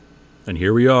And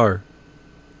here we are,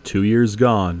 2 years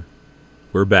gone.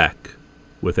 We're back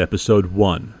with episode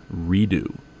 1,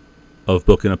 redo, of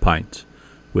Book and a Pint,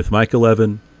 with Michael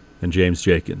Evan and James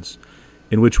Jenkins,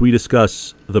 in which we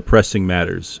discuss the pressing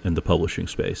matters in the publishing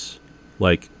space,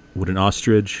 like would an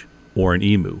ostrich or an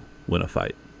emu win a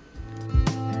fight?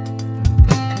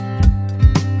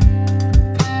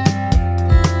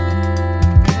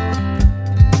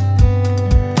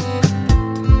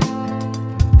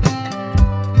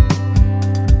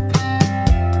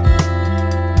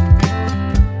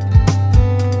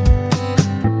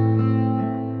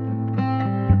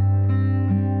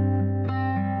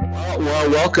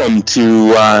 Welcome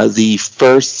to the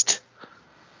first,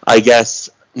 I guess,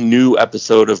 new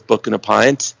episode of Book and a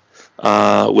Pint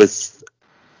with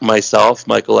myself,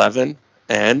 Michael Evan,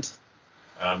 and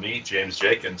me, James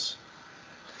Jenkins.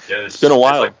 Yeah, it's been a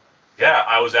while.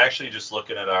 I was actually just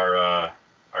looking at our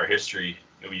history.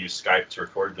 We used Skype to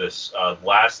record this.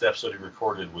 Last episode we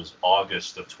recorded was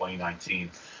August of 2019,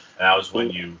 and that was when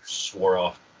you swore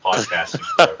off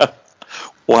podcasting.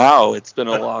 Wow, it's been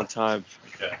a long time.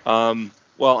 Yeah.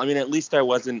 Well, I mean, at least I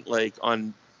wasn't like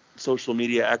on social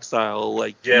media exile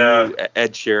like you,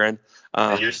 Ed Sheeran.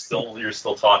 You're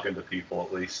still talking to people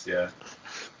at least, yeah.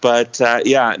 But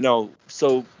no.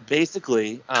 So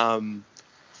basically,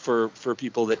 for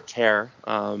people that care,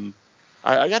 I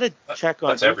got to check on.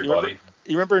 That's everybody.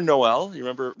 You remember Noelle? You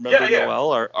remember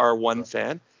Noelle, our one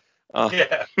fan?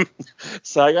 Yeah.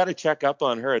 So I got to check up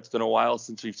on her. It's been a while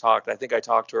since we've talked. I think I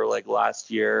talked to her like last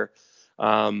year.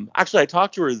 Actually, I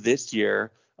talked to her this year,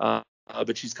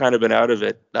 but she's kind of been out of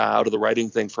the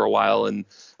writing thing for a while, and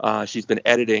she's been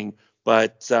editing.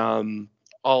 But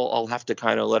I'll have to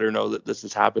kind of let her know that this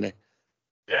is happening.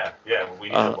 Yeah. We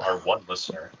need our one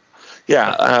listener.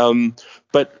 Yeah.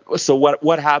 But so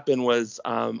what happened was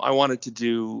I wanted to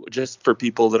do, just for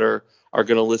people that are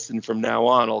going to listen from now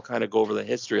on, I'll kind of go over the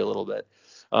history a little bit.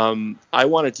 I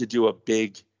wanted to do a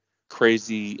big,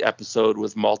 crazy episode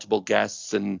with multiple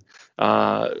guests and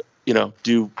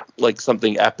do like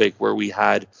something epic where we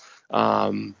had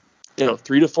 3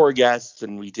 to 4 guests,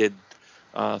 and we did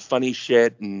funny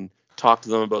shit and talked to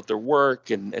them about their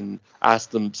work and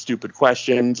asked them stupid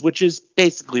questions, which is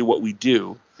basically what we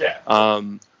do.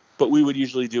 But we would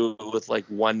usually do it with like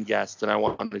one guest, and I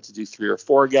wanted to do 3 or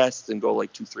 4 guests and go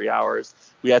like 2-3 hours.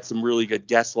 We had some really good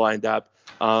guests lined up.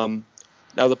 Now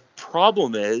the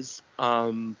problem is,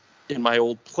 in my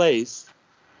old place,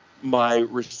 my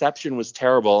reception was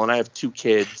terrible, and I have 2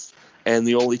 kids, and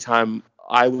the only time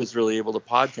I was really able to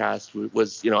podcast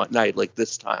was at night, like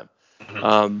this time.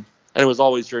 And it was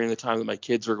always during the time that my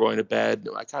kids were going to bed.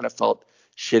 I kind of felt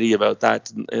shitty about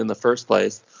that in the first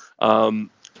place.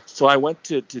 So I went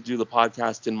to do the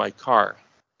podcast in my car.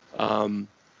 So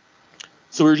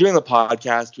we were doing the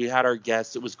podcast. We had our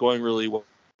guests. It was going really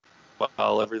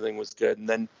well. Everything was good. And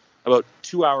then about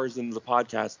 2 hours into the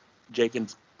podcast,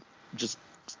 Jenkins just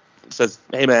says,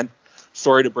 "Hey, man,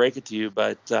 sorry to break it to you,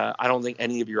 but I don't think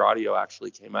any of your audio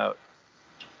actually came out."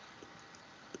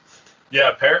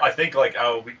 Yeah, I think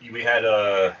we had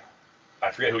I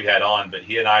forget who we had on, but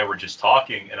he and I were just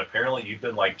talking, and apparently you've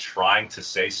been like trying to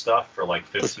say stuff for like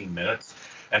 15 minutes,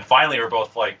 and finally we're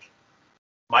both like,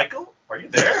 "Michael, are you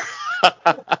there?"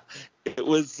 It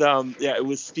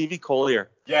was Stevie Collier.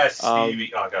 Yes,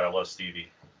 Stevie. Oh God, I love Stevie.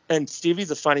 And Stevie's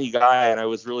a funny guy, and I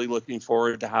was really looking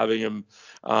forward to having him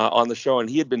on the show. And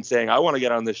he had been saying, "I want to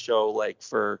get on this show like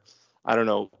for, I don't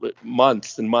know,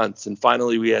 months and months." And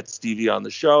finally we had Stevie on the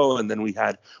show, and then we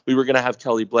were going to have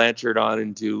Kelly Blanchard on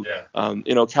and do,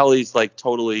 Kelly's like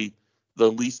totally the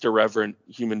least irreverent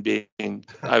human being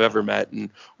I've ever met. And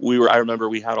I remember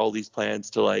we had all these plans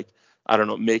to like, I don't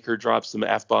know, make her drop some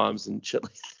F-bombs and shit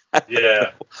like that.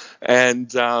 Yeah.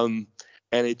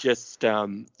 And it just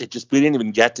we didn't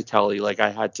even get to Kelly. Like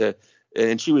I had to,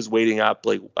 and she was waiting up,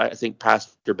 like I think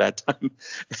past her bedtime.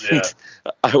 Yeah.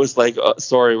 I was like, "Oh,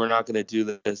 sorry, we're not going to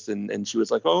do this." And she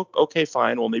was like, "Oh, okay,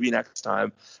 fine. Well, maybe next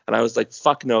time." And I was like,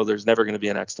 "Fuck no, there's never going to be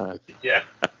a next time." Yeah.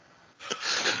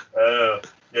 So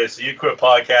you quit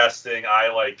podcasting.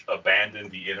 I like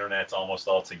abandoned the internet almost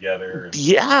altogether.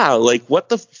 Yeah. Like what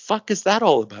the fuck is that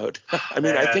all about? I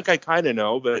mean, I think I kind of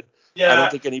know, but I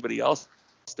don't think anybody else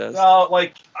does. No,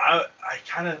 like I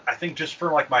think just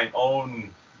for like my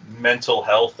own mental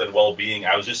health and well-being,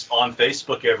 I was just on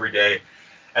Facebook every day,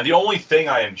 and the only thing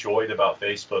I enjoyed about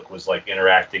Facebook was like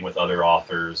interacting with other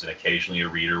authors, and occasionally a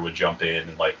reader would jump in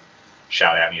and like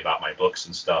shout at me about my books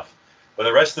and stuff. But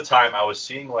the rest of the time I was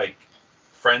seeing like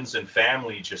friends and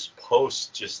family just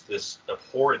post just this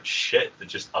abhorrent shit that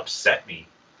just upset me.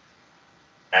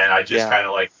 And I just kind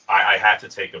of like, I had to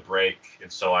take a break.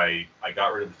 And so I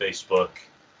got rid of the Facebook.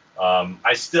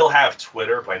 I still have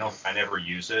Twitter, but I never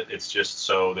use it. It's just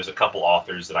so there's a couple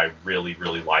authors that I really,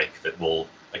 really like that will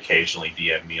occasionally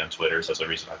DM me on Twitter. So that's the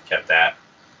reason I've kept that.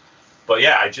 But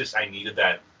yeah, I needed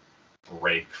that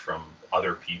break from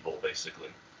other people, basically.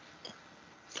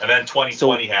 And then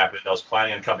 2020 happened. I was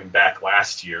planning on coming back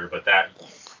last year, but that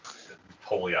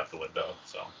totally out the window.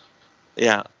 So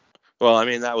yeah, well, I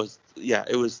mean, it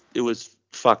was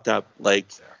fucked up. Like,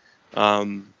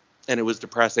 and it was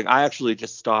depressing. I actually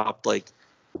just stopped like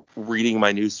reading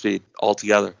my newsfeed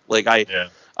altogether. Like I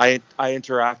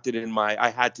interacted I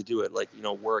had to do it, like,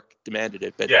 work demanded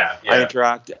it, but I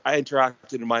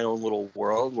interacted in my own little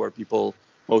world where people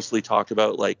mostly talked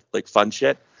about like fun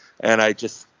shit, and I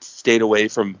just stayed away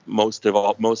from most of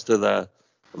the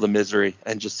misery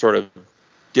and just sort of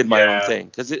did my own thing.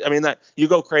 Because I mean, that you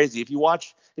go crazy if you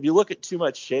look at too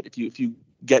much shit, if you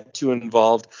get too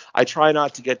involved. I try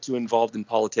not to get too involved in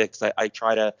politics. I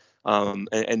try to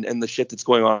and the shit that's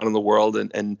going on in the world,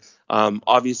 and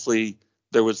obviously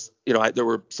there was there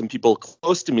were some people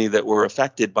close to me that were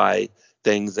affected by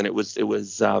things, and it was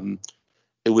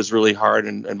really hard,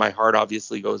 and my heart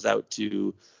obviously goes out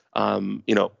to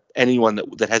anyone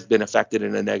that has been affected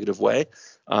in a negative way.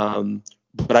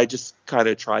 But I just kind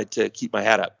of tried to keep my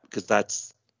head up, because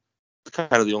that's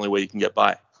kind of the only way you can get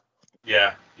by.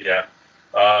 Yeah.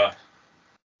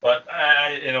 But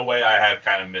in a way, I have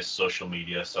kind of missed social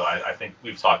media. So I think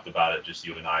we've talked about it, just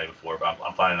you and I, before. But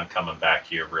I'm planning on coming back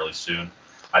here really soon.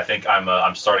 I think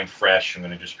I'm starting fresh. I'm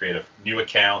going to just create a new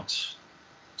account,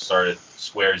 start at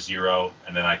square zero,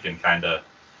 and then I can kind of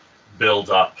build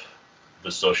up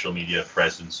the social media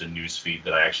presence and newsfeed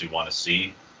that I actually want to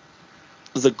see.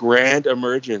 The grand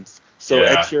emergence. So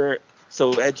Ed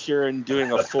Sheeran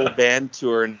doing a full band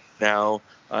tour now,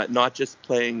 not just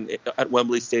playing at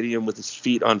Wembley Stadium with his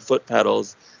feet on foot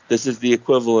pedals. This is the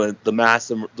equivalent,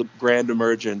 the grand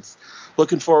emergence.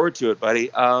 Looking forward to it,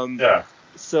 buddy.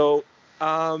 So,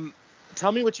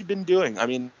 tell me what you've been doing. I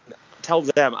mean, tell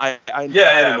them. I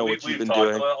don't know what you've been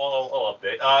doing. I'll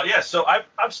update. So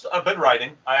I've been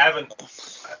writing. I haven't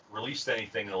released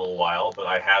anything in a little while, but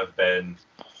I have been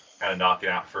kind of knocking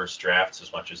out first drafts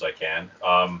as much as I can.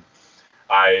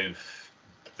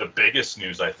 The biggest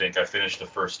news, I think, I finished the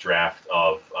first draft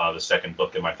of the second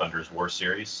book in my Thunder's War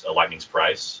series, Lightning's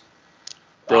Price.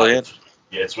 Brilliant.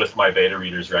 It's with my beta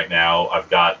readers right now. I've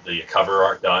got the cover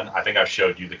art done. I think I've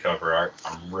showed you the cover art.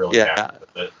 I'm really happy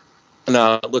with it.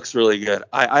 No, it looks really good.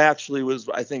 I actually was,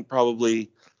 I think, probably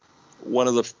one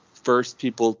of the first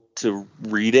people to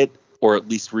read it, or at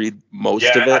least read most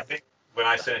of it. I think when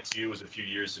I sent it to you, it was a few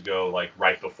years ago, like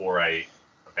right before I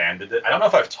abandoned it. I don't know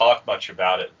if I've talked much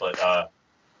about it, but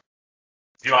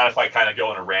do you mind if I kind of go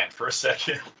on a rant for a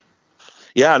second?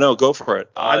 Yeah, no, go for it.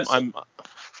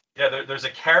 There's a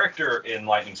character in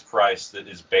Lightning's Price that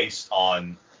is based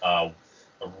on a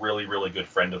really, really good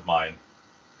friend of mine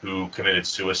who committed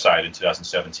suicide in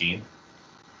 2017.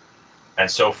 And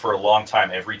so for a long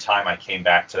time, every time I came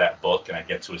back to that book and I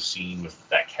get to a scene with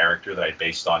that character that I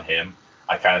based on him,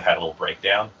 I kind of had a little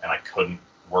breakdown and I couldn't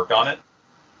work on it.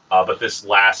 But this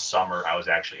last summer, I was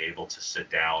actually able to sit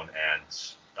down and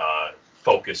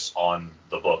focus on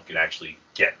the book and actually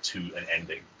get to an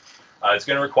ending. It's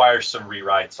going to require some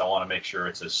rewrites. I want to make sure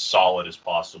it's as solid as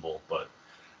possible, but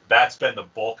that's been the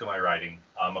bulk of my writing.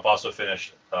 I've also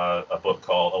finished a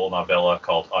little novella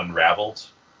called Unraveled,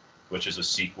 which is a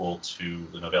sequel to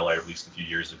the novella I released a few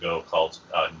years ago called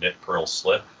Knit Pearl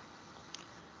Slip.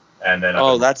 And then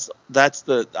I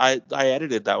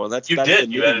edited that one. You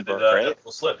edited book, right? Knit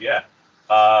Pearl Slip, yeah.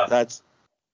 I'll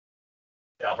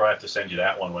probably have to send you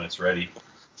that one when it's ready.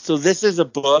 So this is a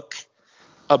book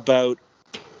about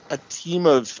a team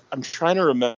of, I'm trying to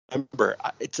remember.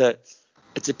 It's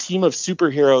a team of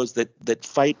superheroes that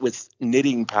fight with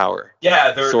knitting power.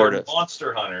 Yeah, they're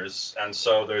monster hunters, and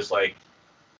so there's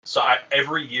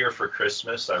every year for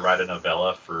Christmas I write a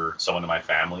novella for someone in my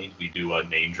family. We do a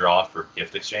name draw for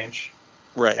gift exchange,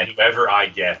 right? And whoever I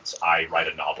get, I write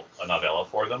a novella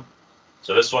for them.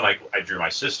 So this one, I drew my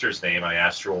sister's name. I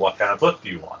asked her, well, what kind of book do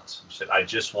you want? She said, I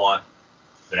just want,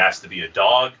 there has to be a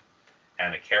dog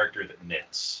and a character that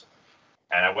knits.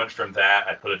 And I went from that,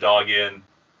 I put a dog in,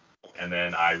 and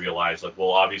then I realized,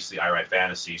 obviously I write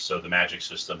fantasy, so the magic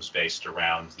system's based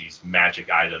around these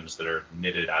magic items that are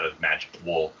knitted out of magic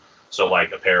wool. So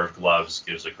like a pair of gloves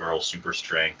gives a girl super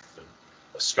strength, and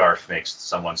a scarf makes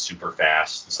someone super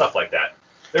fast, and stuff like that.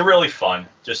 They're really fun,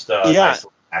 just nice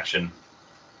action.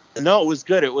 No, it was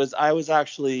good. I was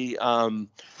actually, I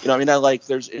like,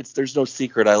 there's no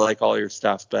secret. I like all your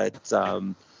stuff, but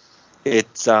it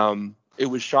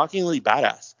was shockingly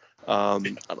badass.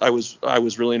 I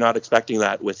was really not expecting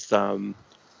that with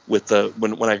with the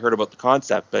when I heard about the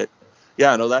concept. But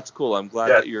yeah, no, that's cool. I'm glad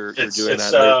that you're doing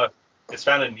that. It's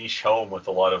found a niche home with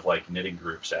a lot of like knitting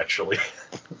groups, actually,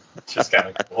 which is kind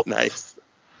of cool. Nice.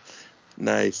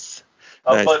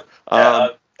 But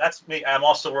that's me. I'm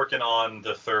also working on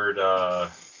the third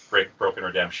Broken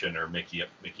Redemption or Mickey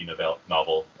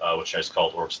novel, which is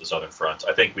called Orcs of the Southern Front.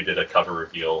 I think we did a cover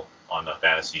reveal on the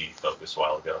Fantasy Focus a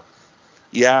while ago.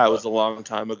 Yeah, it was a long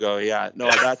time ago. Yeah, no,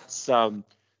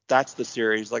 that's the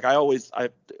series. Like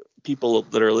people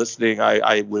that are listening,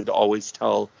 I would always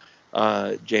tell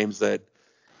James that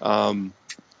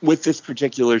with this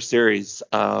particular series,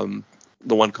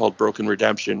 the one called Broken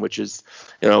Redemption, which is,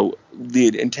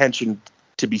 the intention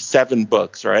to be 7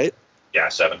 books, right? Yeah,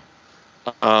 7.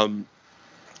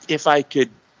 If I could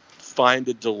find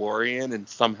a DeLorean and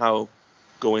somehow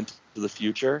go into the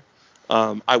future,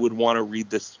 I would want to read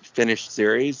this finished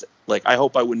series. Like, I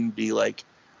hope I wouldn't be like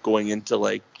going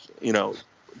into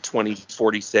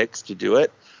 2046 to do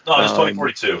it. No, it's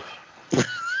 2042.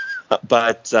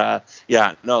 But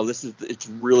yeah, no, it's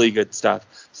really good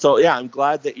stuff. So yeah, I'm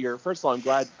glad that I'm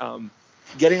glad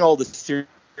getting all the serious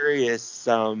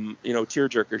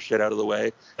tearjerker shit out of the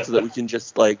way so that we can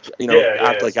just talk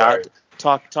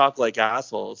like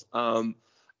assholes. I'm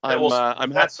really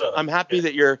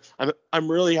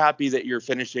happy that you're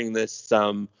finishing this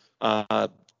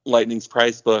Lightning's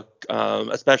Price book,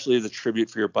 especially as a tribute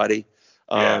for your buddy,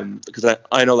 because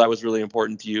I know that was really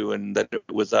important to you and that it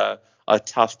was a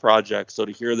tough project. So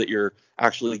to hear that you're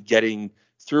actually getting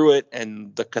through it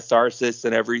and the catharsis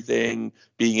and everything,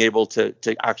 being able to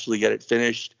actually get it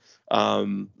finished,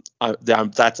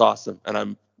 that's awesome. And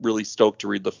I'm really stoked to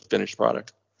read the finished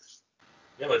product.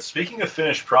 Yeah, but speaking of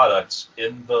finished products,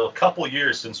 in the couple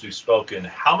years since we've spoken,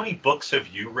 how many books have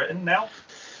you written now?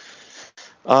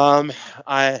 I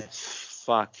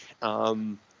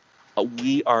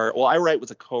write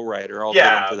with a co-writer. I'll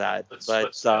get into that.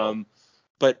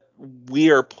 But we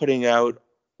are putting out,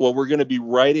 we're going to be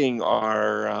writing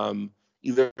our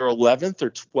either 11th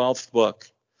or 12th book.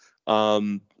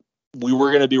 We were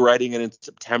going to be writing it in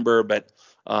September, but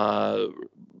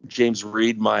James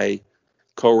Reed, my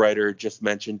co-writer, just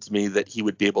mentioned to me that he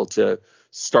would be able to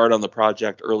start on the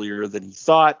project earlier than he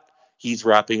thought. He's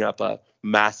wrapping up a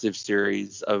massive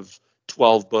series of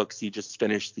 12 books. He just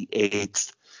finished the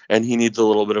 8th, and he needs a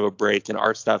little bit of a break. And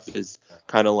our stuff is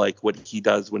kind of like what he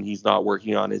does when he's not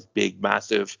working on his big,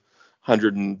 massive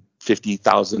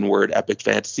 150,000 word epic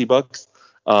fantasy books.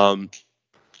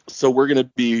 So we're going to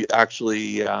be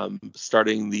actually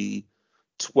starting the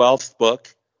 12th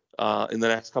book in the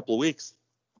next couple of weeks.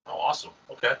 Oh, awesome.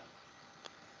 Okay.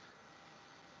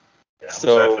 Yeah,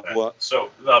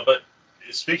 but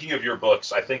speaking of your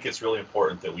books, I think it's really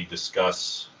important that we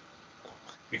discuss,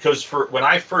 because when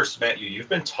I first met you, you've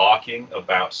been talking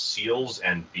about seals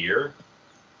and beer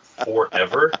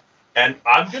forever. And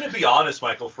I'm going to be honest,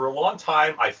 Michael, for a long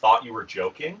time, I thought you were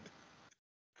joking.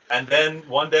 And then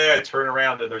one day I turn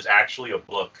around and there's actually a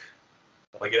book.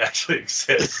 Like, it actually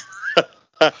exists.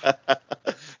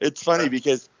 It's funny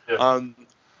because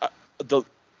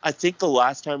I think the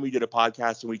last time we did a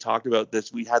podcast and we talked about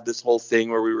this, we had this whole thing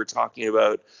where we were talking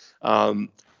about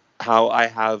how I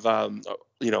have a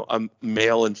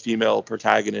male and female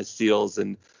protagonist seals,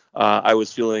 and I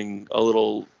was feeling a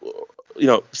little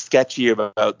sketchy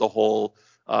about the whole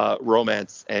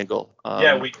romance angle.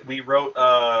 We wrote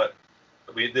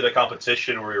we did a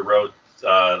competition where we wrote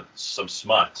some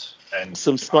smut with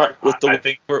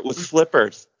flippers.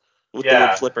 The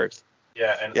word flippers.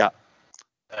 Yeah, and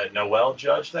Noelle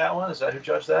judged that one. Is that who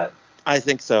judged that? I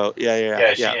think so.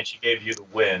 Yeah. And she gave you the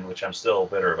win, which I'm still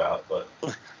bitter about. But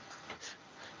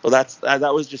well,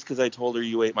 that was just because I told her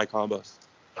you ate my combos.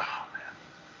 Oh man.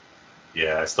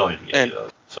 Yeah, I still need to get you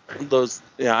those. Sorry. Those.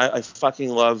 Yeah, I fucking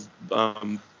love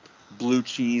blue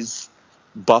cheese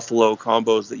buffalo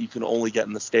combos that you can only get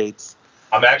in the States.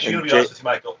 I'm actually going to be honest with you,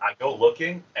 Michael. I go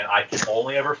looking, and I can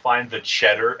only ever find the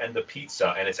cheddar and the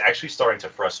pizza, and it's actually starting to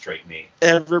frustrate me.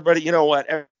 Everybody, you know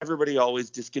what? Everybody always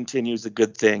discontinues a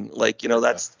good thing. Like,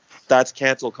 that's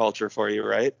cancel culture for you,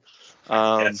 right?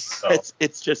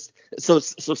 It's just so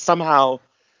somehow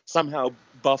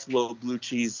buffalo blue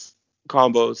cheese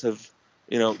combos have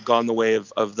gone the way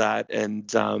of that,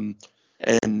 and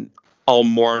I'll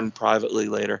mourn privately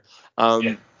later. What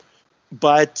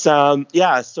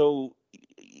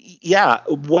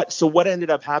ended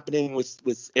up happening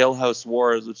with Alehouse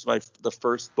Wars, which is the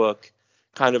first book,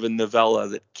 kind of a novella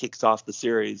that kicks off the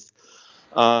series,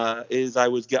 is I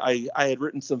had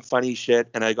written some funny shit,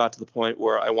 and I got to the point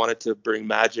where I wanted to bring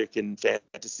magic and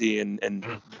fantasy and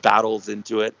battles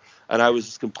into it, and I was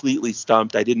just completely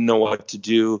stumped. I didn't know what to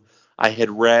do. I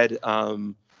had read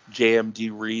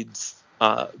JMD Reed's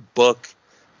book,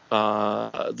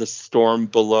 The Storm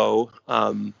Below.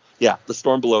 The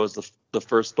Storm Below is the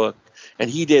first book, and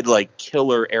he did like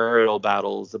killer aerial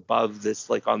battles above this,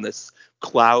 like on this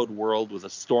cloud world with a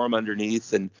storm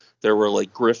underneath, and there were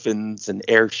like griffins and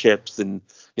airships and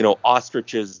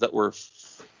ostriches that were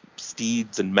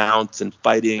steeds and mounts and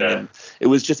fighting, and it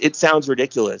was just, it sounds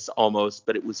ridiculous almost,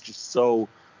 but it was just so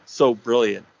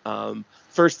brilliant.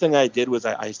 First thing I did was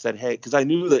I said, hey, because I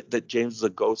knew that James was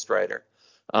a ghostwriter.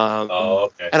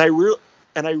 Okay. And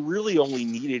I really only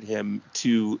needed him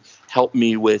to help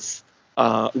me with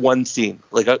one scene,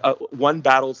 like a one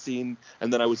battle scene,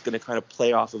 and then I was going to kind of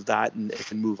play off of that and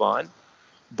move on.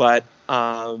 But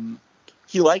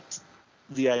he liked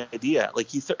the idea. Like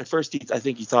at first, I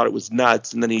think he thought it was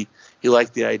nuts, and then he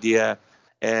liked the idea.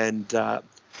 And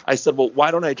I said, well,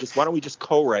 why don't we just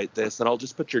co-write this, and I'll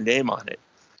just put your name on it.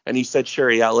 And he said, sure,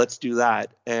 yeah, let's do that.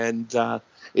 And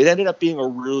it ended up being a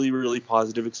really, really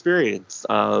positive experience.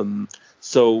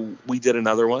 So we did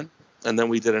another one, and then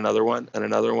we did another one, and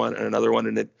another one, and another one,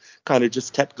 and it kind of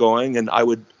just kept going. And I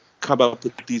would come up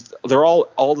with these. They're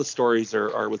all the stories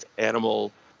are with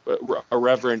animal,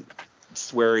 irreverent,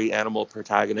 sweary animal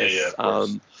protagonists.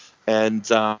 And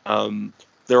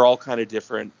they're all kind of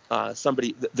different.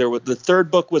 The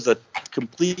third book was a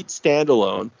complete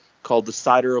standalone called The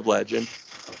Cider of Legend.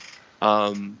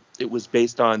 It was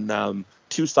based on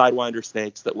two Sidewinder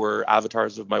snakes that were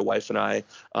avatars of my wife and I,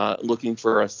 looking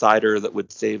for a cider that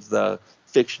would save the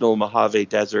fictional Mojave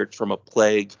Desert from a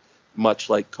plague, much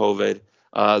like COVID,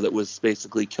 that was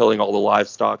basically killing all the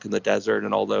livestock in the desert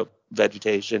and all the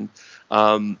vegetation.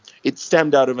 It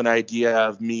stemmed out of an idea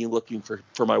of me looking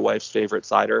for my wife's favorite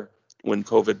cider when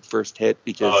COVID first hit,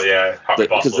 because how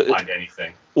impossible to find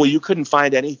anything. Well, you couldn't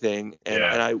find anything,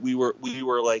 and we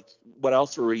were like, what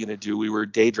else were we gonna do? We were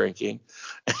day drinking,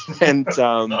 and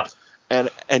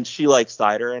and she liked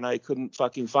cider, and I couldn't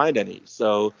fucking find any.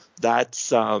 So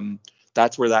that's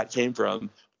where that came from.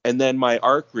 And then my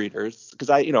ARC readers, because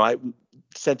I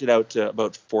sent it out to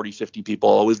about 40, 50 people,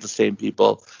 always the same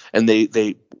people, and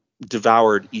they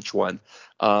devoured each one.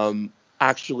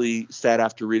 Actually said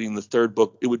after reading the third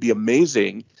book, it would be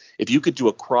amazing if you could do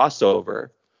a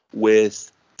crossover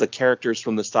with the characters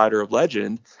from the Cider of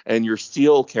Legend and your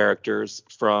Steel characters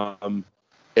from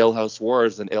Alehouse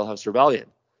Wars and Alehouse Rebellion.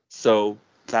 So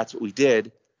that's what we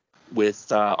did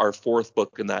with our fourth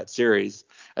book in that series.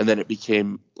 And then it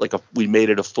became like we made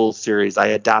it a full series. I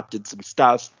adapted some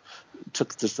stuff,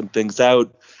 took some things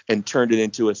out, and turned it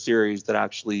into a series that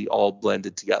actually all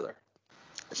blended together.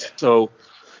 So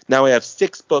now we have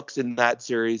 6 books in that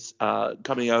series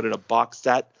coming out in a box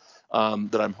set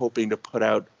that I'm hoping to put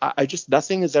out. I just,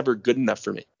 nothing is ever good enough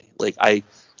for me. Like, I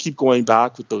keep going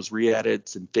back with those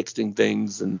re-edits and fixing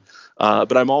things, and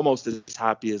but I'm almost as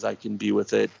happy as I can be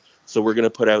with it. So we're going to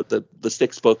put out the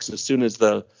 6 books. As soon as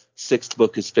the 6th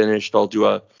book is finished, I'll do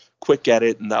a quick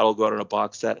edit, and that'll go out in a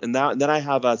box set. And then I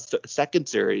have a second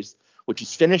series, which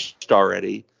is finished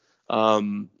already,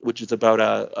 which is about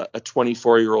a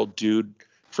 24-year-old dude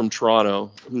from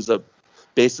Toronto who's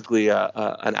basically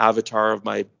an avatar of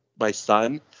my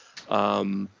son,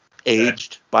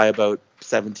 aged by about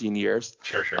 17 years.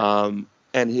 Sure.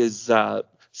 And his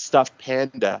stuffed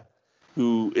panda,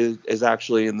 who is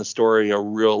actually in the story a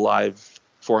real live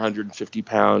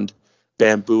 450-pound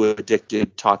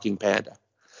bamboo-addicted talking panda.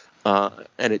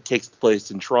 And it takes place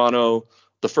in Toronto.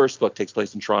 The first book takes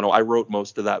place in Toronto. I wrote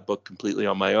most of that book completely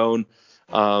on my own.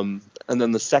 And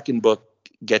then the second book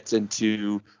gets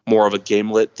into more of a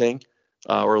game lit thing,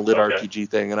 or a lit RPG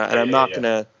thing. And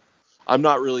I'm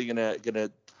not really gonna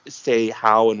say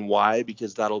how and why,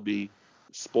 because that'll be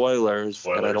spoilers.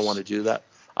 And I don't want to do that.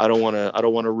 I don't want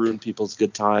to ruin people's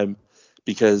good time,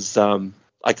 because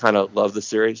I kind of love the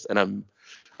series, and I'm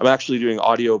actually doing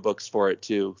audiobooks for it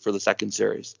too, for the second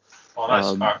series. Oh,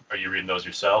 nice. Are you reading those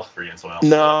yourself, or are you in someone else?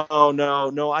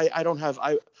 No. I don't have.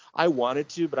 I wanted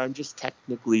to, but I'm just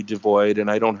technically devoid, and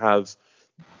I don't have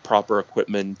proper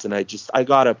equipment, and I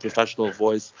got a professional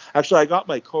voice. Actually, I got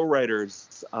my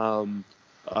co-writer's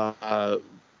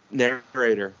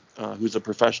narrator, who's a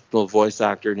professional voice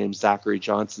actor named Zachary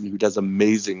Johnson, who does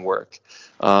amazing work.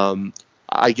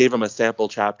 I gave him a sample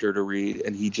chapter to read,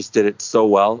 and he just did it so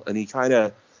well. And he kind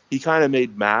of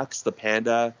made Max the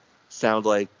panda sound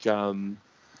like a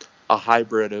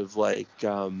hybrid of, like,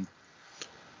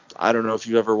 I don't know if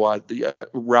you ever watched the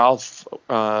Ralph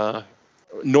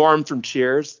Norm from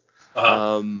Cheers,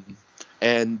 and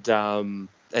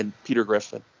Peter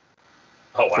Griffin.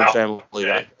 Oh, wow. From Family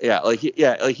Guy. Yeah,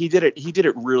 he did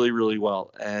it really, really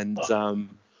well. And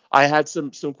I had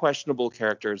some questionable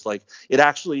characters. Like it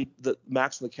actually, the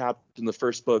Max and the Captain, the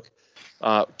first book,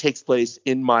 takes place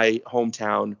in my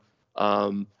hometown,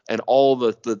 and all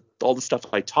the stuff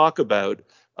I talk about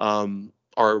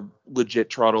are legit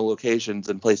Toronto locations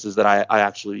and places that I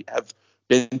actually have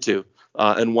been to.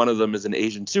 And one of them is an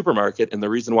Asian supermarket. And the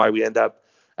reason why we end up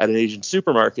at an Asian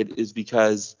supermarket is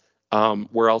because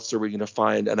where else are we going to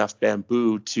find enough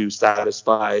bamboo to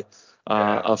satisfy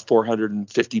a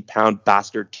 450-pound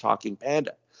bastard talking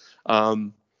panda?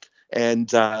 And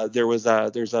there's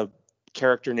a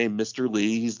character named Mr.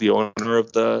 Lee. He's the owner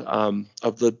of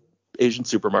the Asian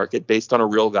supermarket, based on a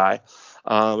real guy.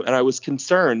 And I was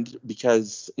concerned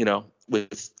because,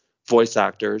 with voice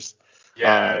actors,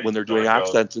 when they're doing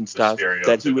accents and stuff,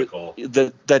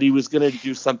 that he was going to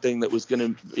do something that was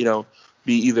going to,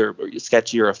 be either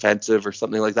sketchy or offensive or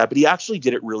something like that. But he actually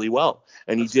did it really well,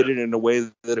 and he did it in a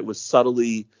way that it was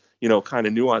subtly, kind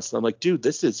of nuanced. And I'm like, dude,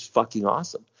 this is fucking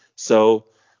awesome. So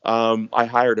I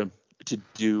hired him to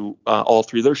do all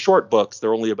three. They're short books.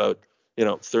 They're only about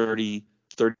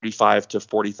 35 to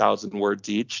 40,000 words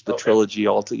each. The trilogy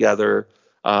altogether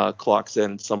clocks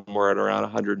in somewhere at around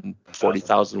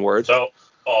 140,000 words. So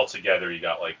altogether, you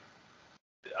got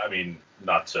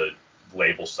not to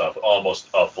label stuff, almost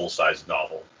a full-size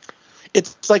novel.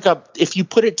 It's like if you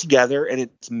put it together and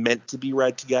it's meant to be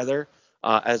read together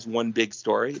as one big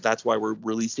story. That's why we're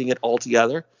releasing it all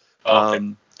together.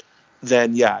 Okay.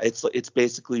 Then yeah, it's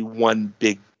basically one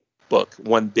big book,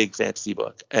 one big fantasy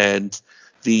book, and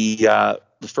the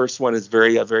first one is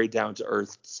very down to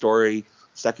earth story.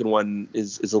 Second one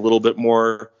is a little bit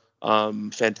more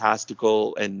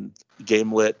fantastical and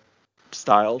game lit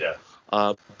style,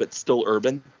 but still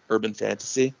urban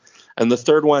fantasy. And the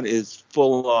third one is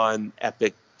full on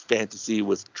epic fantasy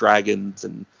with dragons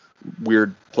and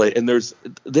weird play. And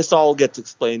this all gets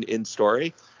explained in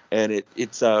story, and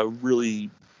it's a really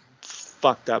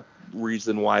fucked up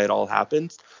reason why it all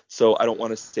happens. So I don't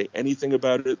want to say anything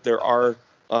about it. There are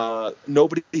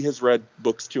nobody has read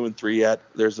books 2 and 3 yet.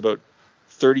 There's about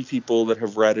 30 people that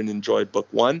have read and enjoyed book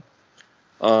 1.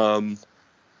 And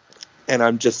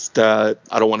I'm just I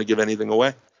don't want to give anything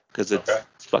away because it's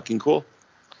fucking cool.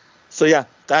 So yeah,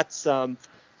 that's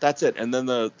it. And then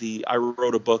I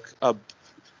wrote a book. A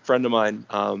friend of mine,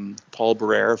 Paul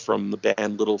Barrere from the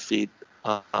band Little Feat,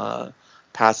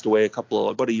 passed away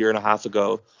about a year and a half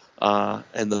ago,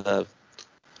 and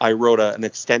I wrote an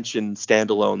extension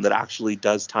standalone that actually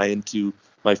does tie into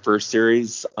my first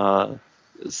series,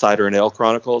 Cider and Ale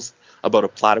Chronicles, about a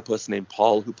platypus named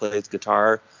Paul who plays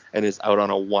guitar and is out on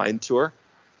a wine tour,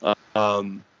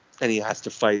 and he has to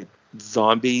fight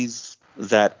zombies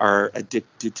that are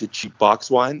addicted to cheap box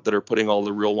wine that are putting all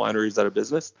the real wineries out of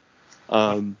business.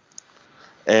 So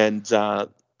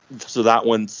that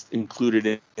one's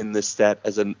included in this set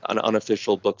as an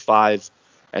unofficial book 5.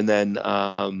 And then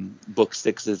book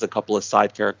 6 is a couple of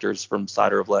side characters from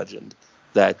Cider of Legend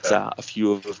that a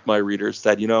few of my readers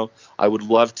said, I would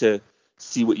love to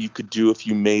see what you could do if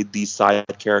you made these side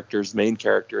characters main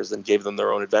characters and gave them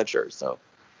their own adventures. So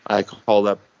I called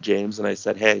up James and I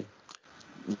said, hey,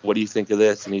 what do you think of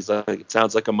this? And he's like, it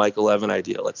sounds like a Michael Levin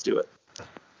idea. Let's do it.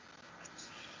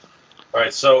 All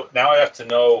right. So now I have to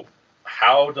know,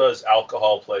 how does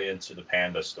alcohol play into the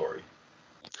panda story?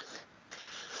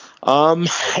 Or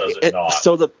does it not?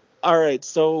 So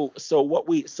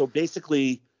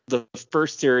basically the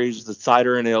first series, the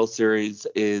Cider and Ale series,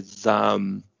 is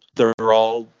they're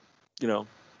all,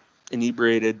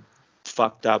 inebriated,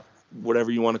 fucked up,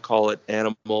 whatever you want to call it,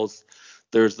 animals.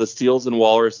 There's the Seals and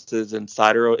Walruses in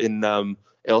Cider in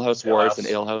Alehouse Wars and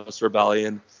Alehouse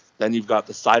Rebellion. Then you've got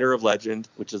the Cider of Legend,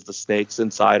 which is the snakes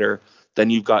in cider. Then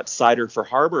you've got Cider for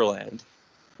Harborland,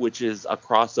 which is a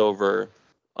crossover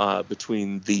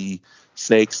between the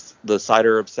snakes, the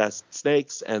cider-obsessed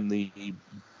snakes, and the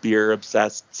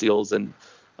beer-obsessed seals. And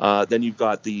then you've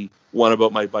got the one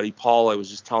about my buddy Paul I was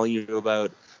just telling you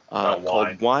about,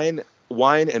 called Wine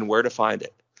and Where to Find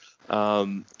It.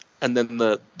 And then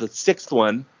the sixth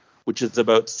one, which is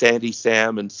about Sandy,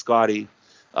 Sam, and Scotty,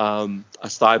 a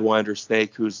sidewinder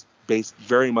snake who's based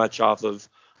very much off of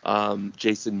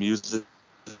Jason Mewes'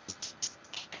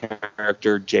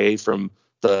 character Jay from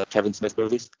the Kevin Smith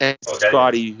movies, and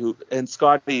Scotty,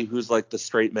 who's like the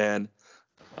straight man,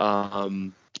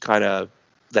 kind of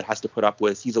that has to put up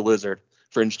with. He's a lizard,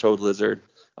 fringe-toed lizard,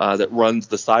 that runs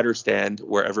the cider stand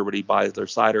where everybody buys their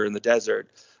cider in the desert,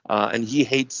 and he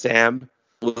hates Sam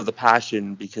with a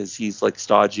passion because he's like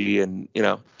stodgy and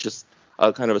just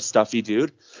a kind of a stuffy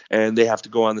dude, and they have to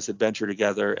go on this adventure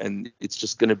together, and it's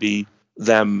just going to be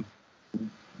them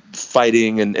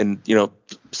fighting and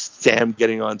Sam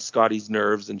getting on Scotty's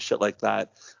nerves and shit like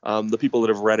that. The people that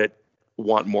have read it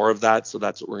want more of that, so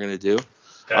that's what we're gonna do.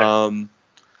 Okay. And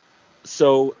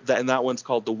that one's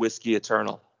called The Whiskey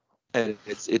Eternal, and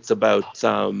it's about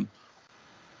and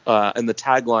the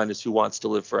tagline is "Who wants to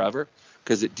live forever?"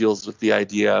 because it deals with the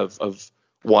idea of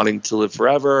wanting to live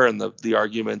forever and the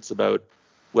arguments about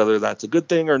whether that's a good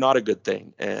thing or not a good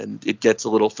thing, and it gets a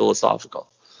little philosophical.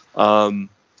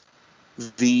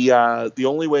 The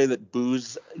only way that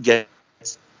Booze gets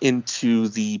into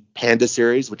the Panda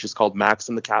series, which is called Max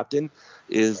and the Captain,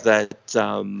 is that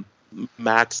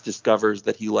Max discovers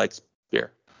that he likes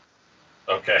beer.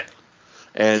 Okay.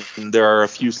 And there are a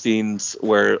few scenes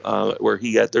where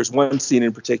there's one scene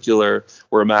in particular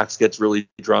where Max gets really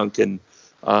drunk and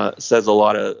says a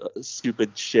lot of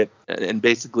stupid shit and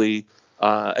basically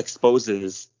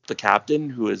exposes the captain,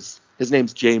 his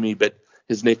name's Jamie, but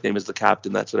his nickname is the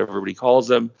Captain. That's what everybody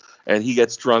calls him. And he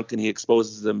gets drunk and he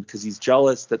exposes them because he's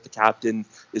jealous that the captain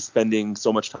is spending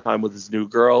so much time with his new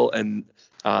girl and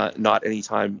not any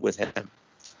time with him.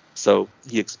 So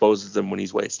he exposes them when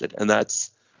he's wasted. And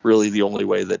that's really the only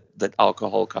way that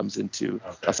alcohol comes into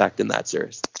effect in that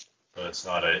series. So it's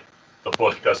not the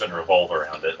book doesn't revolve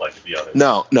around it like the others.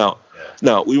 No. Yeah.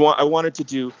 No, I wanted to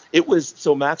do,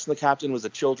 so Max and the Captain was a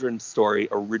children's story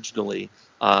originally.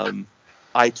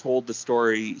 I told the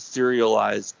story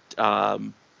serialized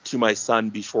to my son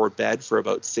before bed for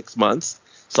about 6 months.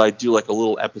 So I'd do like a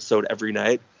little episode every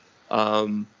night.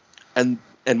 And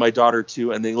my daughter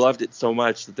too. And they loved it so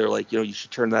much that they're like, you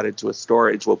should turn that into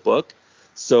a book.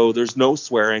 So there's no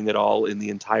swearing at all in the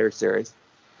entire series.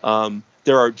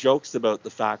 There are jokes about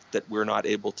the fact that we're not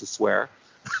able to swear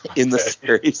in the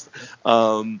series.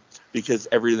 Because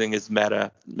everything is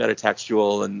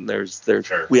metatextual, and there's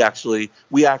Sure. we actually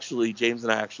James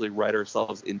and I actually write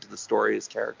ourselves into the story as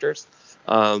characters,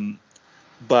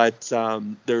 but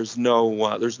there's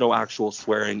no actual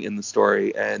swearing in the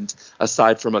story, and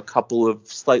aside from a couple of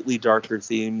slightly darker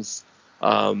themes,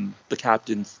 the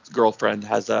captain's girlfriend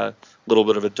has a little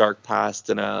bit of a dark past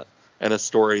and a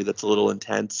story that's a little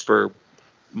intense for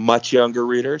much younger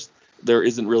readers. There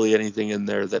isn't really anything in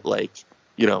there that late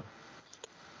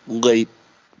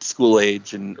school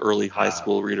age and early high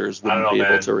school readers wouldn't be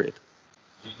able to read.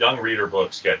 Young reader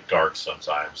books get dark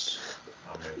sometimes.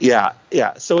 Yeah.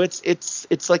 So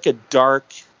it's like a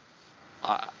dark,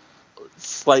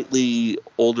 slightly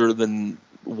older than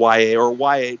YA, or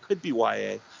YA. It could be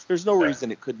YA. There's no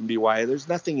reason it couldn't be YA. There's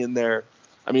nothing in there.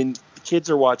 I mean,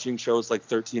 kids are watching shows like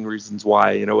 13 Reasons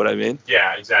Why. You know what I mean?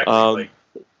 Yeah, exactly.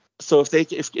 So if a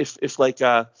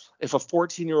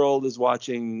 14-year-old is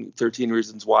watching 13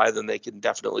 Reasons Why, then they can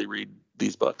definitely read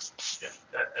these books. Yeah,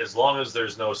 as long as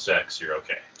there's no sex, you're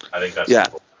okay. I think that's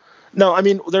simple. No, I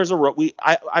mean,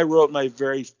 I wrote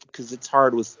because it's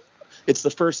hard it's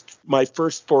my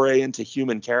first foray into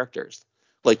human characters.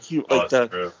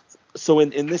 True. So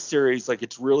in this series,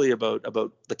 it's really about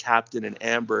the captain and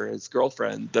Amber, his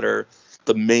girlfriend, that are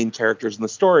the main characters in the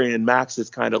story, and Max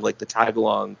is kind of like the tag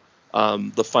along.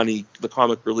 The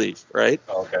comic relief, right?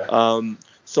 Okay.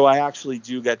 So I actually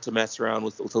do get to mess around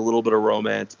with a little bit of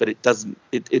romance, but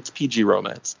it's PG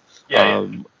romance. Yeah.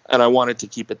 And I wanted to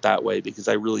keep it that way because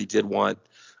I really did want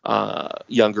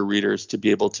younger readers to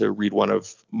be able to read one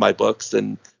of my books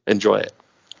and enjoy it.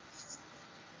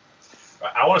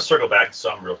 I want to circle back to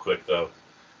something real quick, though.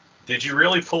 Did you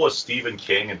really pull a Stephen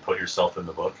King and put yourself in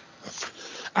the book?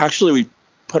 Actually, we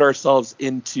put ourselves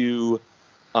into...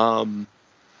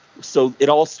 So it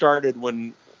all started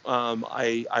when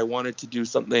I wanted to do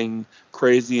something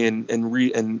crazy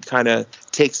and kind of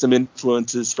take some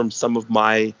influences from some of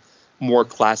my more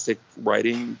classic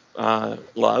writing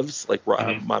loves,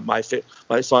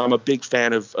 so I'm a big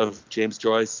fan of James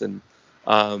Joyce, and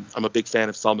I'm a big fan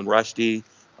of Salman Rushdie,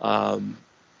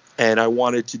 and I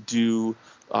wanted to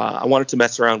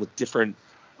mess around with different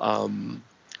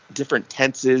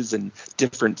tenses and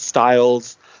different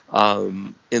styles.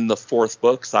 In the fourth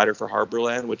book, Cider for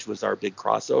Harborland, which was our big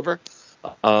crossover.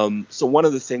 So one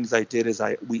of the things I did is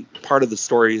part of the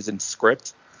story is in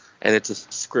script, and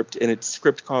it's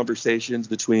script conversations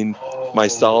between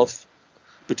myself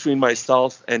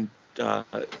and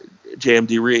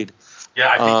JMD Reed. Yeah,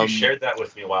 I think you shared that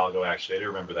with me a while ago. Actually, I do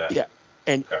remember that. Yeah,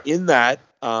 and in that,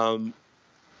 I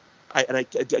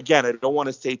don't want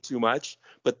to say too much,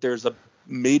 but there's a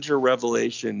major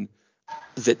revelation.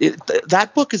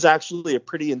 That book is actually a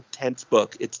pretty intense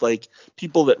book. It's like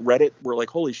people that read it were like,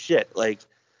 holy shit.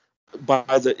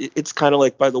 It's kind of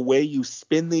like by the way you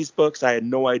spin these books, I had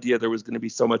no idea there was going to be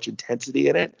so much intensity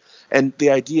in it. And the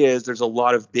idea is there's a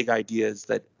lot of big ideas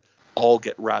that all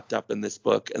get wrapped up in this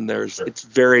book. And Sure.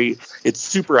 it's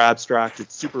super abstract.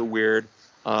 It's super weird.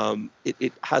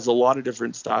 It has a lot of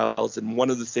different styles. And one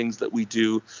of the things that we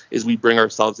do is we bring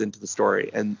ourselves into the story.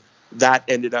 And that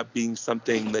ended up being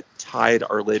something that tied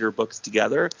our later books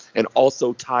together and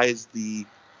also ties the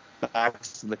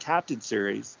Max and the Captain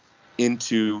series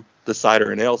into the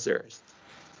Cider and Ale series.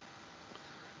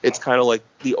 It's kind of like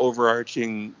the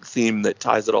overarching theme that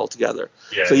ties it all together.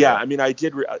 I mean, I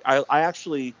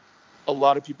actually, a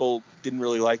lot of people didn't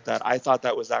really like that. I thought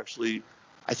that was actually,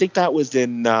 I think that was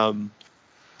in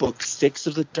book 6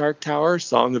 of the Dark Tower,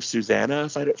 Song of Susanna.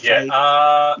 It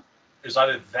was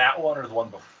either that one or the one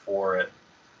before it.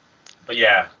 But he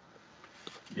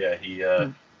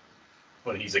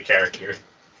when he's a character.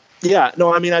 Yeah,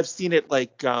 no, I mean, I've seen it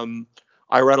like,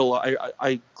 I read a lot.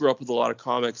 I grew up with a lot of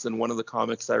comics, and one of the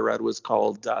comics I read was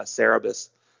called Cerebus.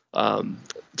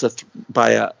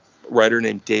 By a writer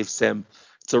named Dave Sim.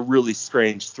 It's a really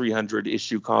strange 300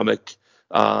 issue comic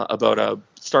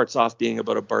starts off being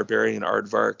about a barbarian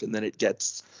aardvark, and then it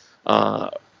gets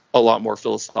a lot more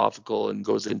philosophical and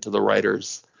goes into the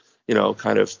writer's,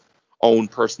 kind of own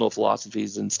personal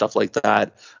philosophies and stuff like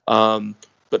that.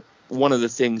 But one of the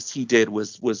things he did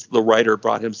was the writer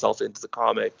brought himself into the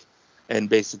comic, and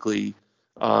basically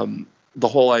the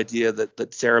whole idea that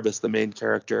Cerebus, the main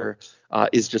character,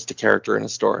 is just a character in a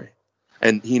story.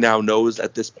 And he now knows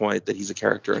at this point that he's a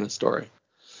character in a story.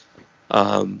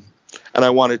 And I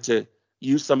wanted to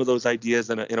use some of those ideas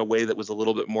in a way that was a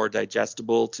little bit more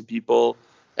digestible to people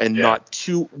and not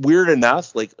too weird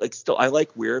enough. Like still, I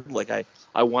like weird. Like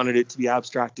I wanted it to be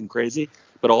abstract and crazy,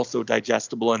 but also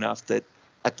digestible enough that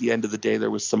at the end of the day, there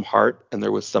was some heart and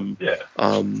there was some,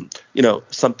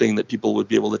 something that people would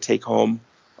be able to take home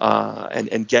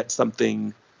and get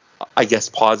something, I guess,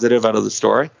 positive out of the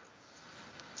story.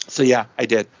 So yeah, I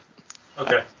did.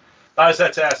 Okay. I was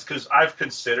had to ask because I've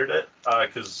considered it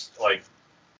because like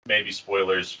maybe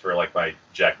spoilers for like my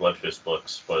Jack Bloodfist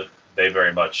books, but they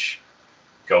very much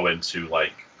go into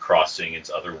like crossing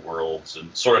into other worlds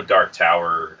and sort of Dark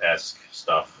Tower-esque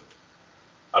stuff.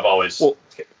 I've always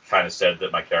kind of said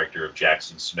that my character of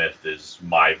Jackson Smith is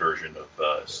my version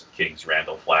of King's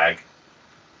Randall Flagg.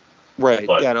 Right.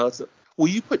 But,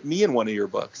 you put me in one of your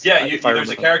books. Yeah, there's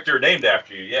a character named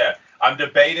after you. Yeah. I'm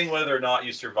debating whether or not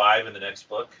you survive in the next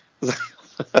book.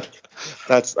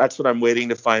 That's what I'm waiting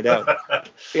to find out.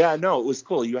 Yeah, no, it was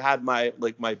cool. You had my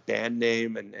band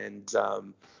name and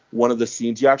one of the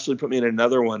scenes. You actually put me in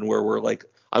another one where we're like,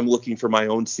 I'm looking for my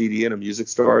own CD in a music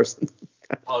store.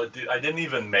 Oh, dude, I didn't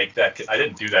even make that. I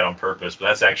didn't do that on purpose, but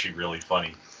that's actually really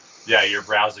funny. Yeah, you're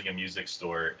browsing a music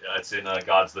store. It's in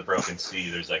God's the Broken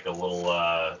Sea. There's like a little,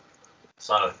 it's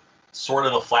not a sort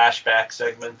of a flashback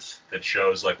segment that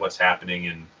shows like what's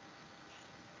happening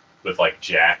with like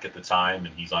Jack at the time,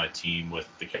 and he's on a team with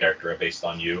the character based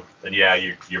on you. And yeah,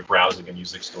 you're browsing a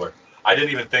music store. I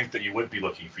didn't even think that you would be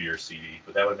looking for your CD,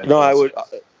 but that would make sense. I would,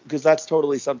 because that's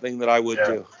totally something that I would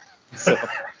do. So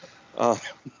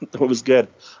it was good.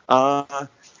 But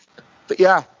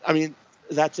yeah, I mean,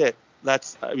 that's it.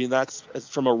 That's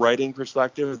from a writing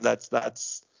perspective. I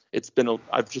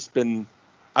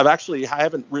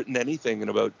haven't written anything in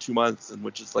about 2 months, and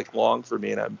which is like long for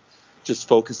me, and I'm just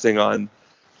focusing on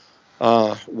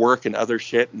work and other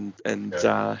shit and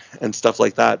stuff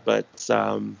like that.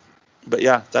 But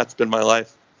yeah, that's been my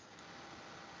life.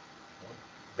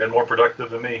 Been more productive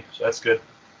than me, so that's good.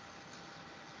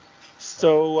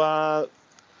 So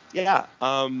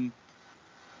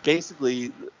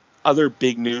basically, other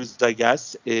big news, I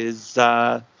guess, is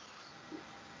now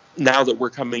that we're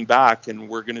coming back and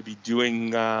we're going to be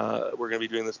doing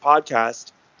this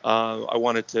podcast, I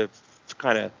wanted to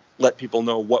kind of let people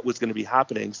know what was going to be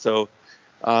happening. So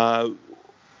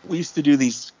we used to do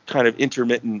these kind of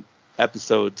intermittent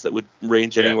episodes that would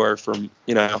range anywhere from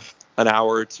an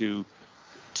hour to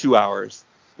 2 hours,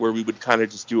 where we would kind of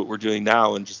just do what we're doing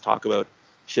now and just talk about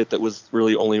shit that was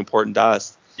really only important to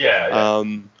us.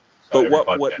 But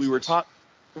what we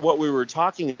were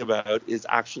talking about is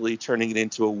actually turning it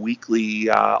into a weekly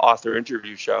author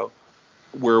interview show,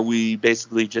 where we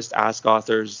basically just ask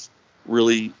authors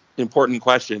really important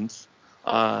questions.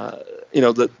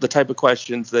 The type of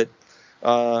questions that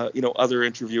other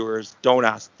interviewers don't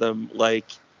ask them, like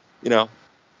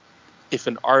if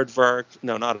an aardvark,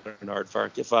 no, not an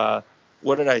aardvark, if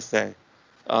what did I say?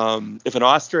 If an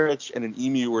ostrich and an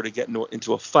emu were to get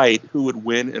into a fight, who would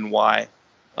win and why?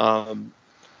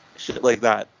 Shit like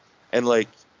that. And like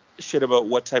shit about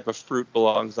what type of fruit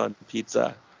belongs on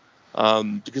pizza.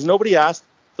 Because nobody asked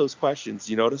those questions.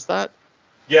 You notice that?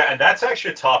 Yeah, and that's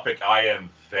actually a topic I am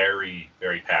very,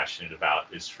 very passionate about,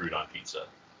 is fruit on pizza.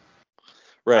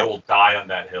 I Right. will die on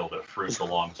that hill that fruit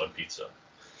belongs on pizza.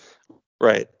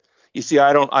 Right. You see,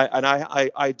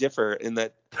 I differ in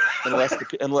that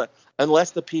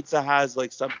unless the pizza has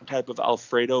like some type of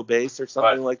Alfredo base or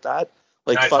something But like that,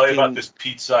 can like I tell you about fucking this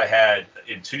pizza I had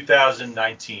in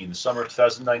 2019, the summer of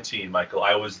 2019, Michael?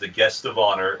 I was the guest of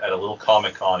honor at a little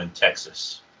Comic-Con in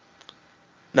Texas.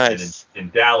 And nice. in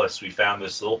Dallas, we found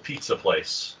this little pizza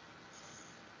place.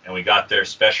 And we got their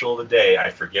special of the day. I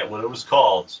forget what it was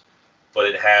called, but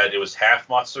it was half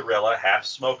mozzarella, half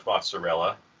smoked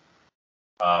mozzarella,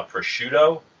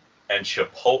 prosciutto, and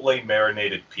chipotle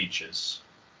marinated peaches.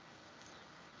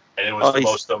 And it was Oh, the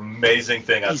most amazing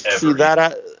thing you I've ever see eaten.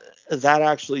 that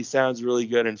actually sounds really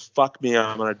good. And fuck me,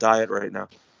 I'm on a diet right now.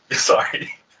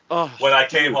 Sorry. Oh, When I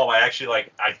came dude. home, I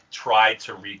tried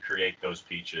to recreate those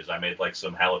peaches. I made like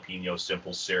some jalapeno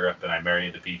simple syrup and I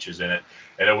marinated the peaches in it,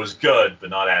 and it was good, but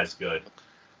not as good.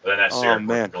 But then that Oh syrup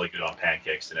man, worked really good on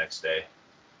pancakes the next day.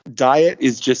 diet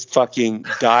is just fucking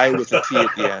die with a T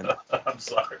at the end. I'm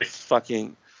sorry.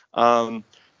 Fucking.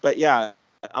 But yeah.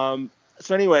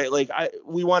 So anyway, like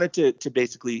we wanted to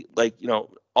basically, like, Yeah.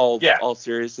 all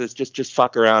seriousness, just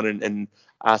fuck around and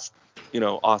ask,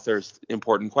 authors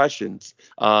important questions.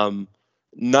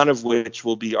 None of which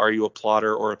will be, are you a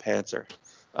plotter or a pantser?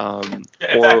 Yeah,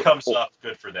 if that comes up,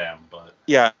 good for them. But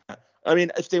yeah, I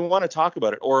mean, if they want to talk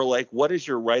about it, or like, what is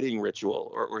your writing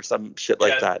ritual, or some shit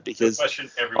like yeah, that? the Because question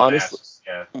everyone honestly, asks.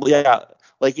 Yeah. yeah,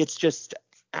 like it's just,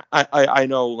 I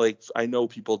know, like, I know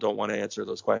people don't want to answer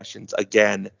those questions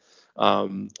again.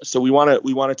 So we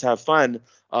wanted to have fun.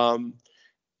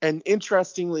 And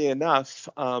interestingly enough,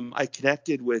 I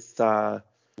connected with a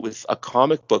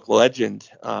comic book legend.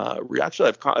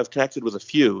 Actually, I've connected with a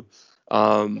few,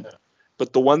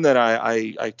 but the one that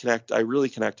I really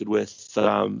connected with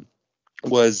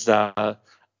was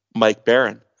Mike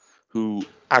Barron, who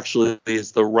actually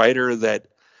is the writer that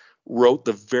wrote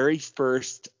the very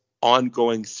first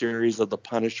ongoing series of The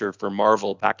Punisher for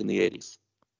Marvel back in the 80s.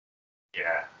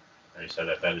 Yeah. And you said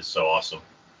that is so awesome.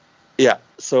 Yeah.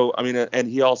 So, I mean, and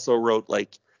he also wrote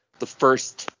like the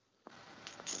first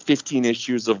 15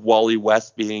 issues of Wally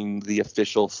West being the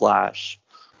official Flash.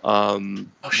 Oh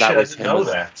shit! That I was didn't him. know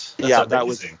that. That's Yeah,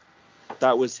 amazing.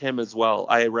 that was him as well.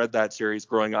 I read that series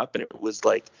growing up, and it was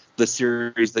like the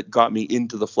series that got me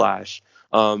into the Flash.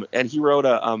 And he wrote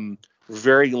a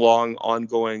very long,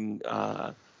 ongoing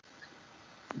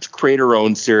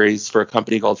creator-owned series for a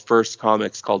company called First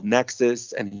Comics called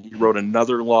Nexus, and he wrote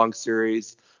another long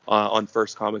series on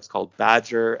First Comics called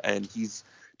Badger, and he's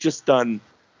just done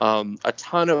a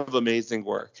ton of amazing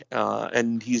work.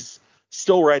 And he's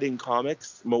still writing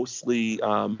comics, mostly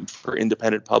for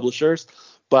independent publishers,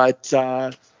 but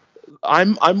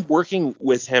I'm working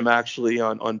with him actually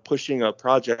on pushing a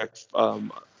project, a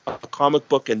comic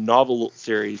book and novel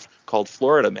series called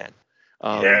Florida Man.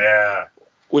 Yeah.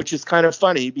 Which is kind of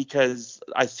funny because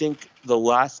I think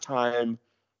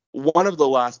one of the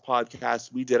last podcasts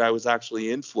we did, I was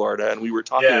actually in Florida, and we were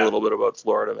talking a Yeah. little bit about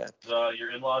Florida Man. Your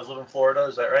in-laws live in Florida,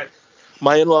 is that right?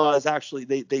 My in-law is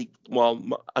actually,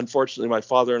 unfortunately, my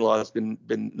father-in-law has been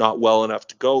not well enough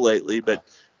to go lately, but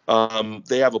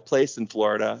they have a place in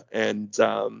Florida, and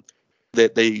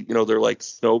they're like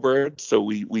snowbirds, so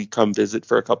we come visit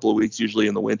for a couple of weeks, usually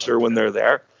in the winter when they're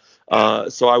there.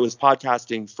 So I was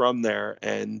podcasting from there,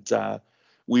 and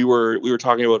we were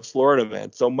talking about Florida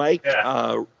Man. So Mike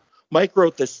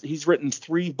wrote this. He's written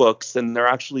 3 books, and they're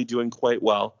actually doing quite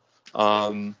well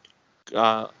in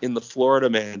the Florida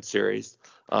Man series,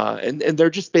 and they're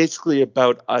just basically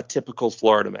about a typical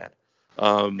Florida man.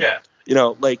 Yeah.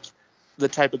 Like the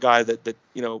type of guy that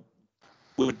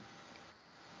would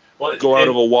would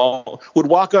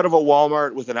walk out of a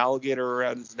Walmart with an alligator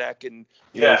around his neck and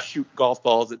shoot golf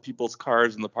balls at people's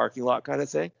cars in the parking lot, kind of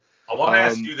thing. I want to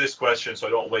ask you this question so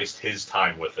I don't waste his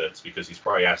time with it, because he's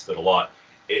probably asked it a lot.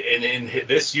 In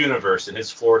this universe, in his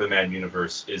Florida Man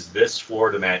universe, is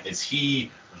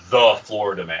he the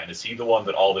Florida Man? Is he the one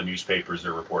that all the newspapers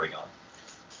are reporting on?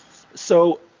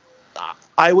 So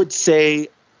I would say,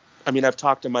 I mean, I've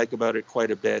talked to Mike about it quite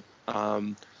a bit.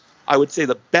 I would say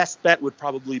the best bet would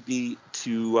probably be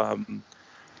to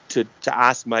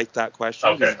ask Mike that question.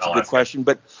 Okay, It's a good question.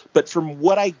 But from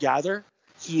what I gather,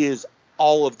 he is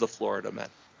all of the Florida Men.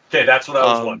 Okay, that's what I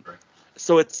was wondering.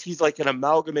 So he's like an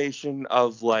amalgamation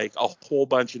of like a whole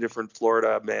bunch of different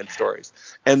Florida Man stories,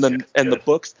 and the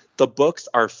books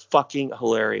are fucking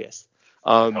hilarious.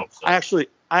 I hope so.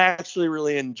 I actually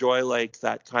really enjoy like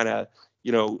that kind of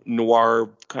noir,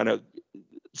 kind of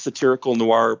satirical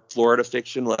noir Florida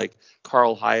fiction. Like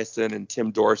Carl Hyacin and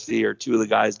Tim Dorsey are 2 of the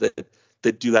guys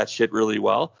that do that shit really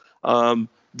well.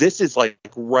 This is like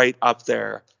right up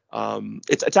there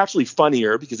It's actually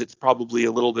funnier because it's probably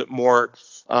a little bit more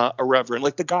irreverent.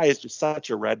 Like the guy is just such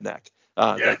a redneck.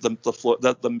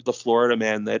 The Florida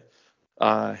man that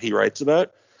he writes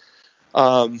about.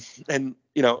 And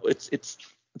it's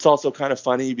also kind of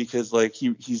funny because like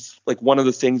he's like one of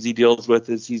the things he deals with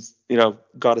is he's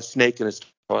got a snake in his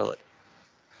toilet.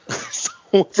 So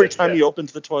every time he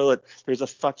opens the toilet, there's a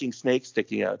fucking snake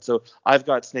sticking out. So I've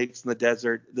got snakes in the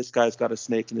desert. This guy's got a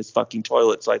snake in his fucking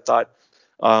toilet. So I thought,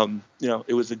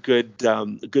 it was a good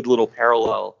little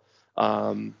parallel,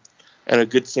 and a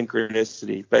good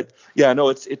synchronicity. But yeah, no,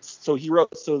 it's so he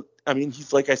wrote. So I mean,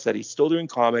 he's like I said, he's still doing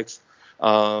comics,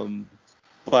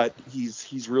 but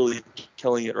he's really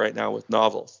killing it right now with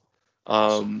novels.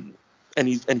 And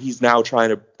he's now trying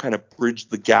to kind of bridge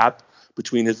the gap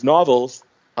between his novels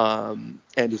and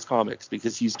his comics,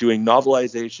 because he's doing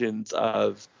novelizations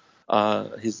of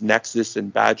his Nexus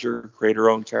and Badger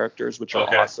creator-owned characters, which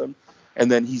are awesome. And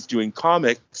then he's doing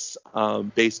comics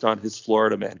based on his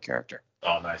Florida Man character.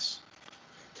 Oh, nice.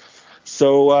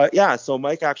 So so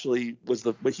Mike actually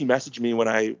he messaged me when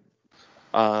I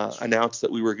announced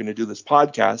that we were going to do this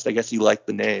podcast. I guess he liked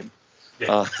the name.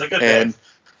 Yeah, it's a good and name.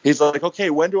 He's like, okay,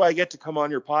 when do I get to come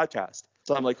on your podcast?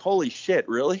 So I'm like, holy shit,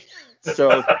 really?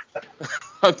 So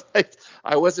I'm like,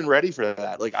 I wasn't ready for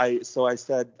that. So I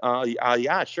said,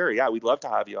 yeah, sure. Yeah, we'd love to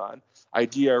have you on.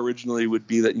 Idea originally would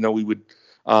be that, we would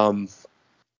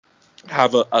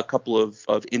have a couple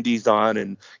of indies on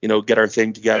and, get our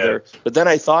thing together. Yeah. But then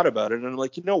I thought about it and I'm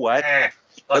like, you know what?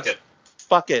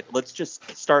 Fuck it. Let's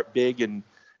just start big and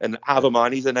have him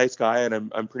on. He's a nice guy.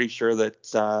 And I'm pretty sure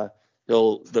that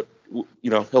he'll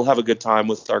have a good time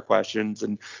with our questions.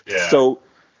 And so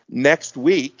next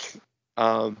week,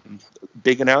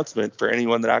 big announcement for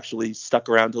anyone that actually stuck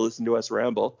around to listen to us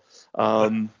ramble.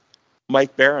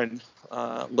 Mike Barron,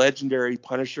 legendary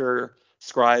Punisher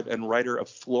scribe and writer of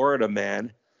Florida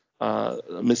Man,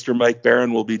 Mr. Mike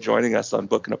Barron will be joining us on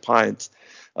Booking a Pint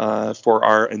for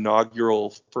our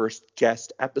inaugural first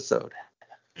guest episode.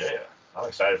 Yeah, I'm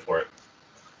excited for it.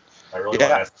 I really want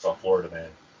to ask about Florida Man.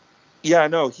 Yeah,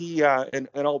 no, he and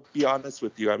I'll be honest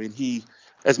with you. I mean, he,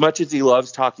 as much as he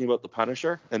loves talking about the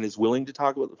Punisher and is willing to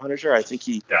talk about the Punisher, I think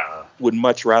he would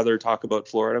much rather talk about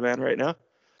Florida Man right now.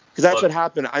 Because that's what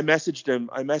happened. I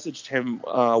messaged him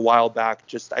a while back.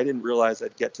 Just I didn't realize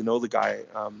I'd get to know the guy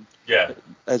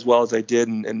as well as I did,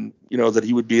 and that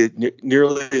he would be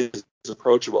nearly as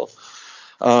approachable.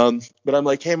 But I'm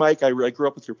like, hey, Mike, I grew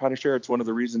up with your Punisher. It's one of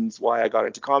the reasons why I got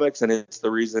into comics, and it's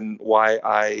the reason why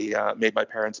I made my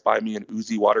parents buy me an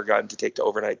Uzi water gun to take to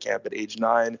overnight camp at age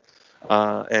 9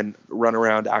 and run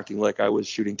around acting like I was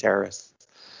shooting terrorists.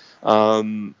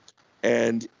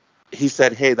 And he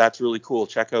said, hey, that's really cool.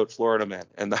 Check out Florida Man.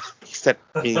 And he sent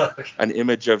me an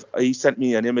image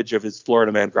of his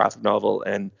Florida Man graphic novel,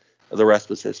 and the rest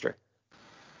was history.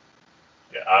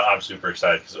 Yeah, I'm super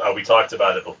excited because we talked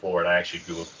about it before, and I actually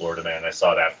Googled Florida Man. And I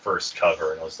saw that first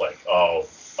cover, and I was like, oh,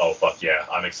 fuck yeah,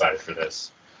 I'm excited for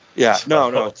this. Yeah,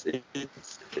 so,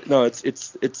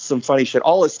 it's some funny shit.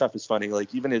 All his stuff is funny.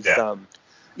 Like even his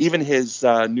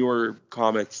newer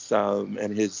comics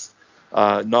and his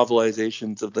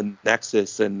novelizations of the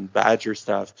Nexus and Badger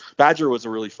stuff. Badger was a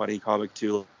really funny comic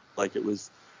too. Like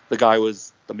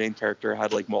the main character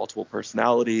had like multiple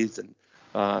personalities,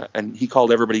 and he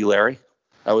called everybody Larry.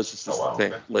 That was just the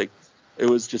thing. Okay. Like it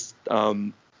was just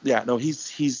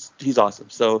he's awesome.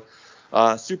 So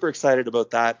super excited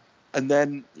about that. And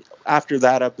then after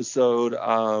that episode,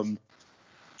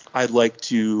 I'd like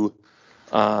to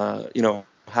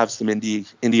have some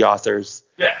indie authors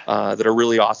that are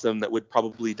really awesome that would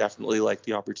probably definitely like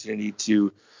the opportunity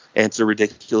to answer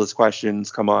ridiculous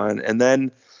questions come on. And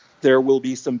then there will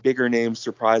be some bigger name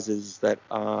surprises that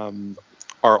are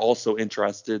also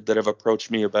interested, that have approached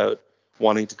me about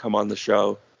wanting to come on the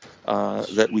show,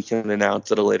 that we can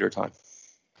announce at a later time.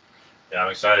 Yeah,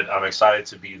 I'm excited. I'm excited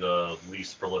to be the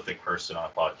least prolific person on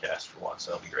a podcast for once.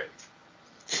 That'll be great.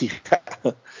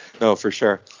 Yeah, no, for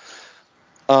sure.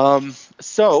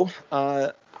 So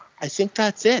I think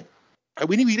that's it.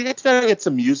 We need to get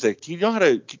some music. Do you know how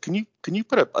to? Can you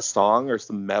put a song or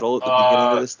some metal at the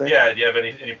beginning of this thing? Yeah. Do you have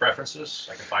any preferences?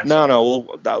 I can find. No.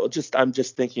 Well, I'm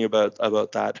just thinking about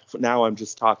that. Now I'm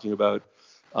just talking about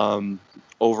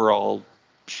overall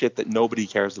shit that nobody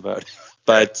cares about.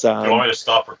 But do you want me to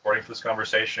stop recording for this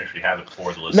conversation, or should we have it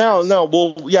before the listeners? No.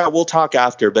 We'll talk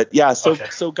after. But yeah,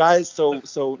 so guys,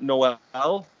 so Noel,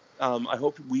 I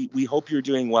hope we hope you're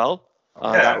doing well.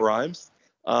 That rhymes.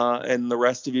 And the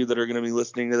rest of you that are going to be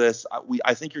listening to this,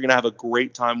 I think you're going to have a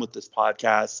great time with this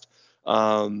podcast.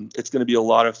 It's going to be a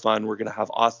lot of fun. We're going to have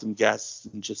awesome guests,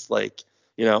 and just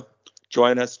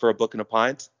join us for a book and a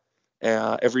pint.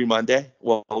 every Monday.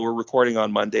 Well, we're recording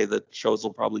on Monday. The shows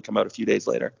will probably come out a few days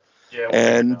later. Yeah.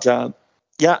 And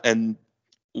and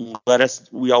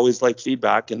we always like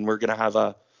feedback, and we're going to have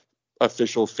a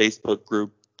official Facebook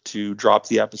group to drop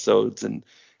the episodes and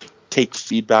take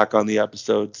feedback on the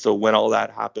episodes. So when all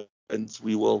that happens,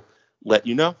 we will let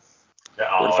you know. Yeah,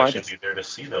 I'll actually be there to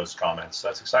see those comments.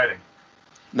 That's exciting.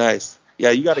 Nice. Yeah,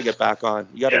 you got to get back on.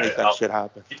 You got to make that shit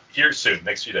happen. Here soon,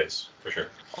 next few days, for sure.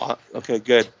 Okay,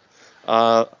 good.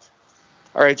 All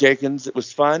right, Jenkins, it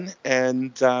was fun,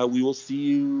 and we will see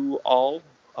you all,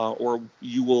 or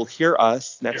you will hear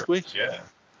us next week.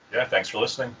 Yeah. Thanks for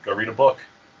listening. Go read a book.